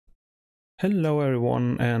Hello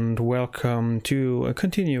everyone and welcome to a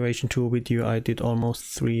continuation to a video I did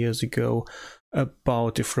almost 3 years ago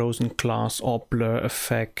about the frozen class or blur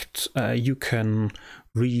effect you can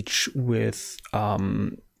reach with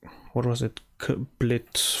what was it,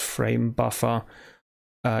 split frame buffer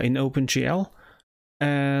in OpenGL.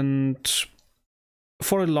 And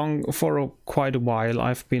for quite a while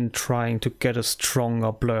I've been trying to get a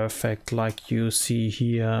stronger blur effect like you see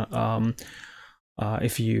here.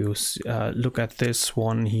 If you look at this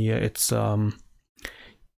one here, it's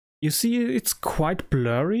you see it's quite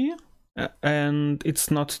blurry, and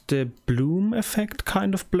it's not the bloom effect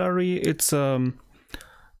kind of blurry. It's a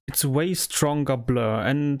way stronger blur,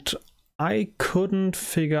 and I couldn't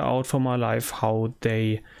figure out for my life how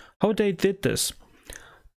they did this.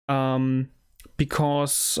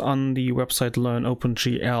 Because on the website Learn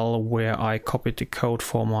OpenGL, where I copied the code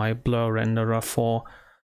for my blur renderer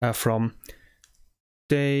from,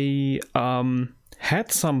 they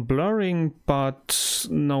had some blurring, but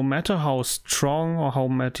no matter how strong or how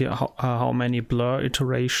many blur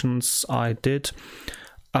iterations I did,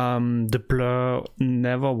 the blur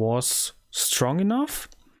never was strong enough.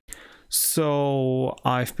 So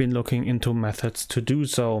I've been looking into methods to do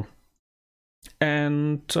so.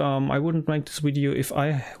 And I wouldn't make this video if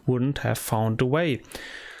I wouldn't have found a way.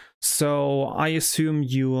 So I assume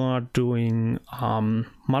you are doing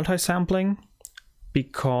multi-sampling,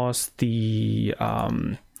 because the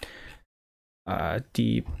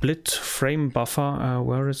split frame buffer,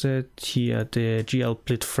 where is it here, the GL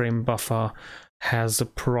split frame buffer has a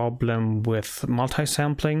problem with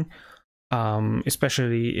multi-sampling,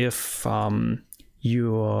 especially if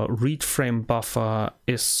your read frame buffer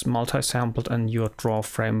is multi-sampled and your draw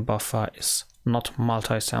frame buffer is not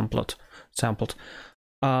multi-sampled.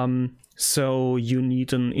 So you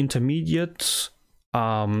need an intermediate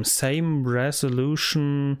same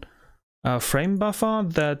resolution frame buffer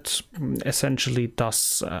that essentially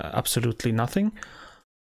does absolutely nothing.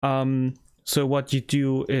 So what you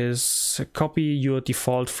do is copy your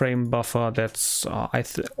default frame buffer, that's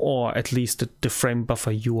or at least the frame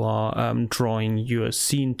buffer you are drawing your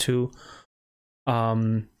scene to.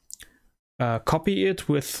 Copy it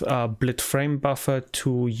with a split frame buffer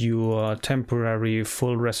to your temporary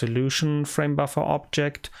full resolution frame buffer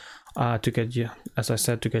object. To get, as I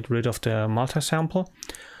said, to get rid of the multi-sample.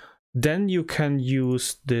 Then you can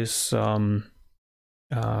use this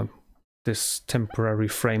this temporary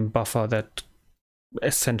frame buffer that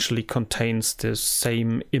essentially contains the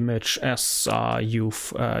same image as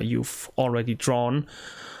you've already drawn,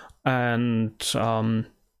 and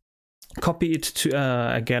copy it to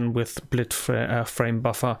again with split frame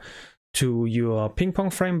buffer to your ping pong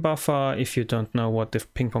frame buffer. If you don't know what the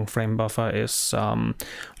ping pong frame buffer is,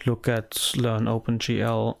 look at Learn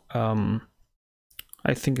OpenGL.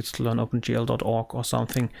 I think it's learnopengl.org or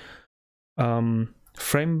something. I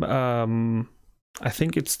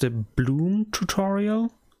think it's the Bloom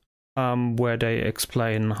tutorial, where they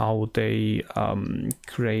explain how they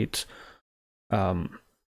create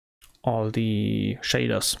all the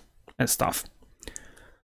shaders and stuff.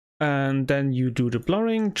 And then you do the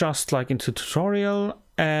blurring just like in the tutorial,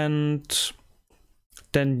 and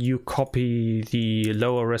then you copy the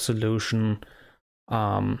lower resolution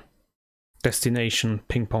destination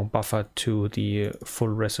ping pong buffer to the full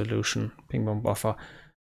resolution ping pong buffer.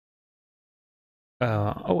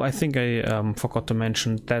 Oh, I think I forgot to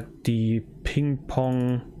mention that the ping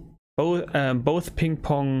pong, both ping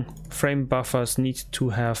pong frame buffers need to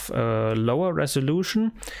have a lower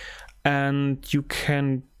resolution, and you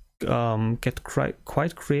can get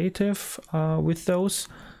quite creative with those.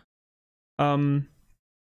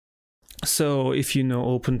 So if you know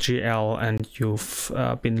OpenGL and you've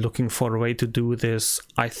been looking for a way to do this,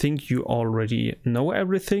 I think you already know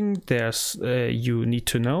everything there's you need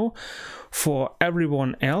to know. For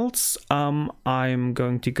everyone else, I'm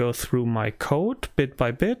going to go through my code bit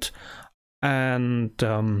by bit, and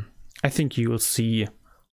I think you will see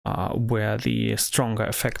where the stronger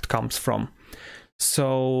effect comes from.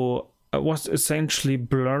 So what essentially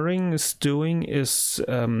blurring is doing is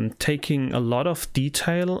taking a lot of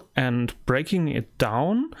detail and breaking it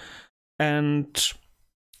down and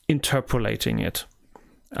interpolating it.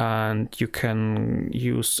 And you can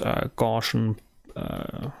use Gaussian,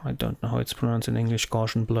 I don't know how it's pronounced in English,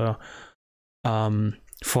 Gaussian blur,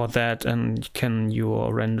 for that, and you can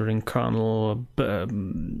your rendering kernel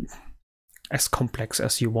as complex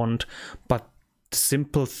as you want, but the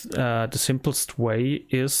simplest way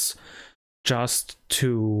is just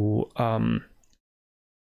to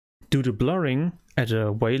do the blurring at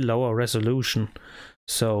a way lower resolution.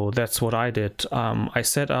 So that's what I did. I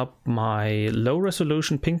set up my low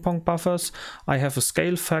resolution ping pong buffers. I have a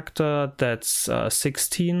scale factor that's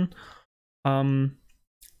 16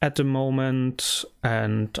 at the moment,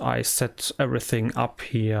 and I set everything up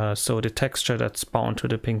here. So the texture that's bound to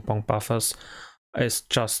the ping pong buffers is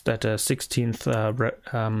just at a 16th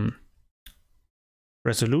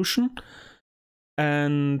resolution.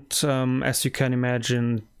 And as you can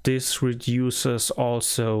imagine, this reduces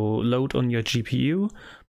also load on your GPU,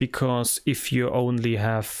 because if you only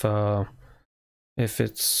have if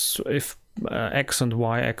x and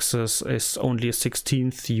y axis is only a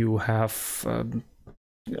 16th, you have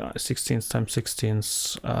 16th times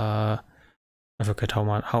 16th, I forget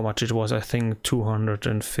how much it was. I think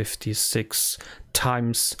 256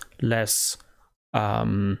 times less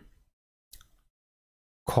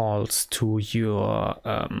calls to your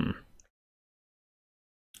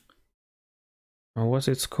what's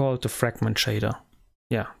it called, the fragment shader.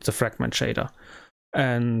 Yeah, the fragment shader.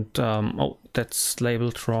 And oh, that's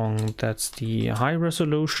labeled wrong. That's the high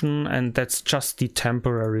resolution, and that's just the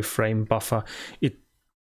temporary frame buffer. It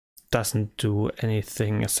doesn't do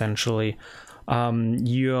anything essentially.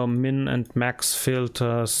 Your min and max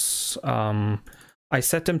filters, I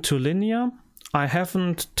set them to linear. I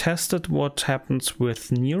haven't tested what happens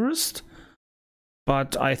with nearest,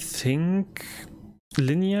 but I think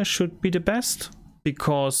linear should be the best,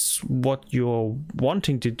 because what you're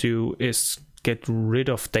wanting to do is get rid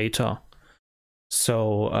of data.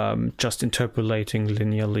 So just interpolating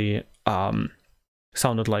linearly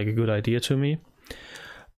sounded like a good idea to me.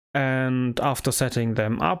 And after setting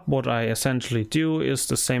them up, what I essentially do is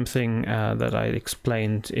the same thing that I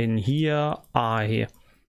explained in here. I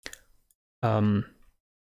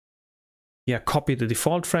copy the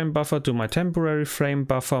default frame buffer to my temporary frame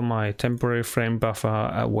buffer. My temporary frame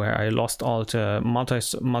buffer, where I lost all the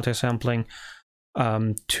multi-sampling,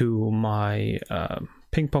 to my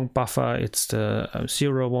ping pong buffer. It's the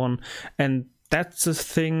 0 one. And that's the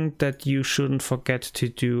thing that you shouldn't forget to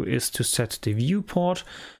do, is to set the viewport,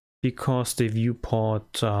 because the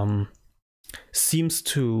viewport seems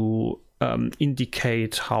to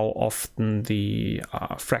indicate how often the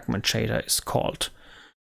fragment shader is called.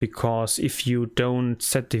 Because if you don't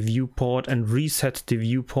set the viewport and reset the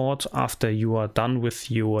viewport after you are done with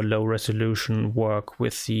your low resolution work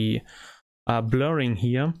with the blurring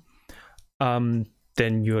here,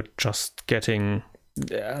 then you're just getting,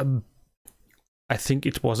 I think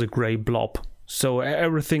it was a gray blob. So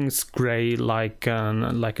everything's gray, like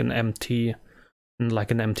an empty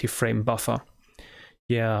frame buffer.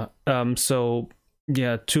 Yeah. So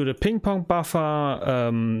yeah, to the ping pong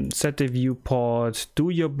buffer, set the viewport, do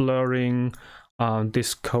your blurring.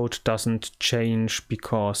 This code doesn't change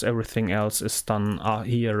because everything else is done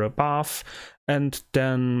here above. And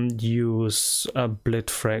then use a blit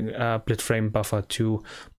frame buffer to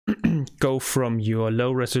go from your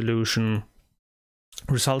low resolution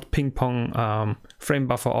result ping pong frame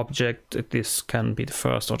buffer object. This can be the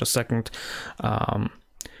first or the second.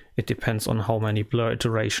 It depends on how many blur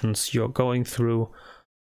iterations you're going through.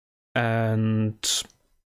 And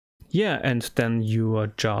yeah, and then you are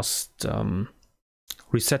just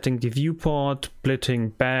resetting the viewport, blitting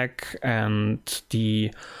back, and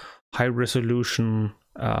the high resolution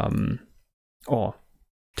or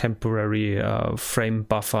temporary frame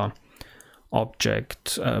buffer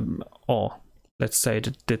object, or let's say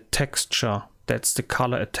the texture, that's the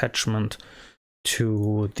color attachment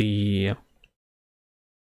to the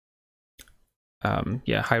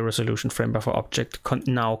high resolution frame buffer object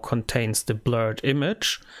now contains the blurred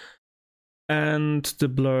image, and the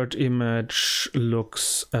blurred image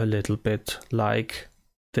looks a little bit like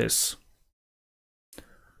this.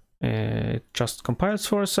 It just compiles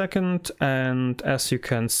for a second, and as you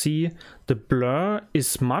can see, the blur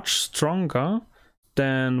is much stronger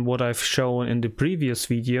than what I've shown in the previous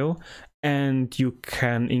video, and you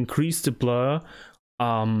can increase the blur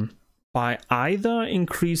by either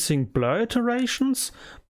increasing blur iterations,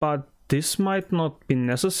 but this might not be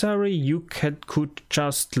necessary. You could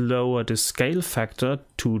just lower the scale factor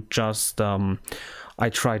to just, I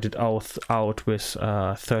tried it out with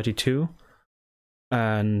 32.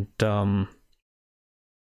 And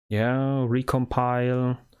yeah,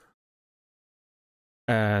 recompile,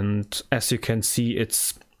 and as you can see,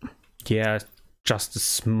 it's just a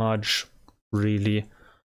smudge really.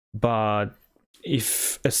 But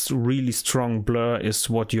if a really strong blur is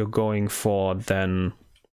what you're going for, then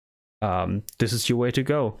this is your way to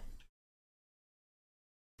go.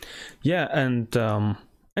 Yeah, and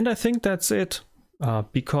I think that's it,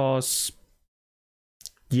 because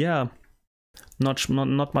yeah,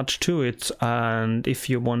 not much to it. And if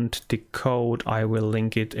you want the code, I will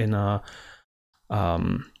link it in a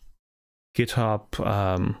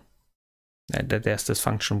GitHub. There's this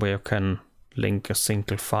function where you can link a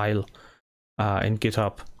single file in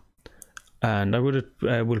GitHub, and I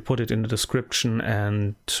will put it in the description.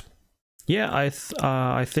 And yeah,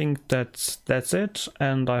 I think that's it,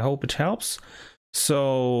 and I hope it helps.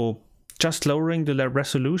 So just lowering the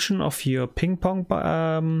resolution of your ping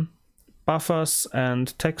pong buffers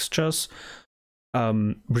and textures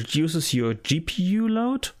reduces your GPU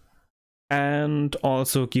load and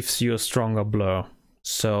also gives you a stronger blur.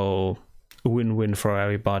 So win-win for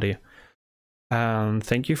everybody. And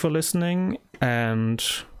thank you for listening, and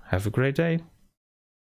have a great day.